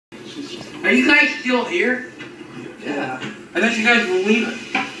Are you guys still here? Yeah. I thought you guys were leaving.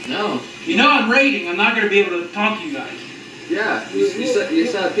 No. You know I'm raiding. I'm not going to be able to talk to you guys. Yeah. You still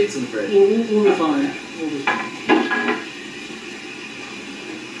have pizza in the fridge. We'll be fine. We'll be fine.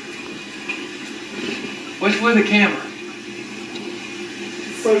 What's with the camera?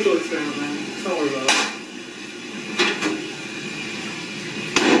 Social experiment, man. Don't worry about it.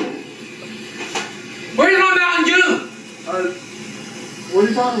 Where's my Mountain Dew? What are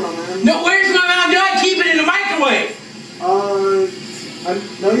you talking about, man? No, where's my Mountain Dew? I keep it in the microwave. I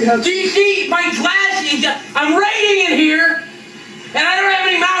know you have... Do you see my glasses? I'm raiding in here, and I don't have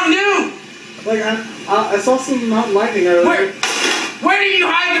any Mountain Dew. Like, I saw some Mountain Lightning earlier. Where did you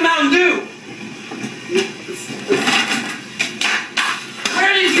hide the Mountain Dew?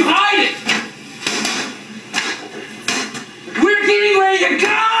 Where did you hide it? We're getting ready to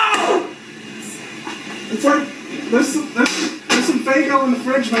go! It's like, there's some Faygo in the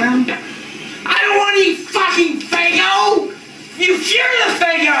fridge, man. I don't want any fucking Faygo! You fear the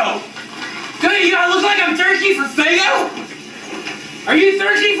Faygo! Do you look like I'm thirsty for Faygo? Are you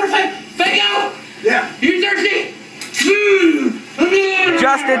thirsty for Faygo? Yeah. You thirsty?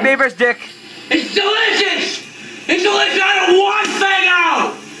 Justin Bieber's dick. It's delicious! It's delicious! I don't want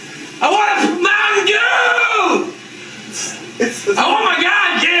Faygo! I want a Mountain Dew! I want my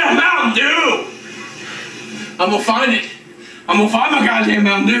goddamn Mountain Dew! I'm gonna find it. I'm gonna find my goddamn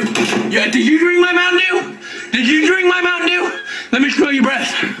Mountain Dew. Yeah, did you drink my Mountain Dew? Did you drink my Mountain Dew? Let me smell your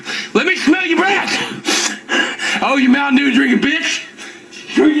breath. Let me smell your breath. Oh, you Mountain Dew drinking bitch?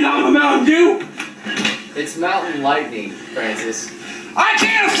 Drinking out of a Mountain Dew? It's Mountain Lightning, Francis. I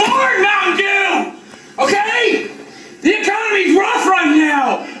can't afford Mountain Dew! Okay? The economy's rough right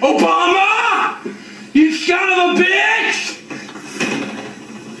now! Obama! You son of a bitch!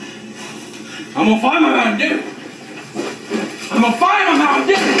 I'm gonna find my Mountain Dew. I'm gonna find my Mountain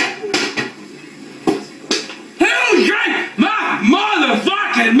Dew! Who drank my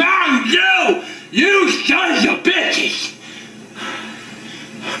motherfucking Mountain Dew? You sons of bitches!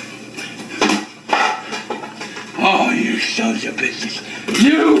 Oh, you sons of bitches.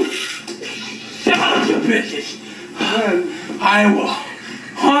 You sons of bitches. I will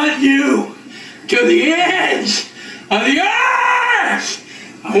hunt you to the ends of the earth.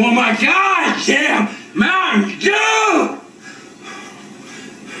 I want my goddamn Mountain Dew.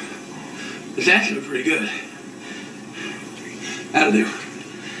 It's actually pretty good. That'll do.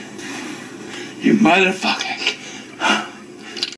 You motherfucker.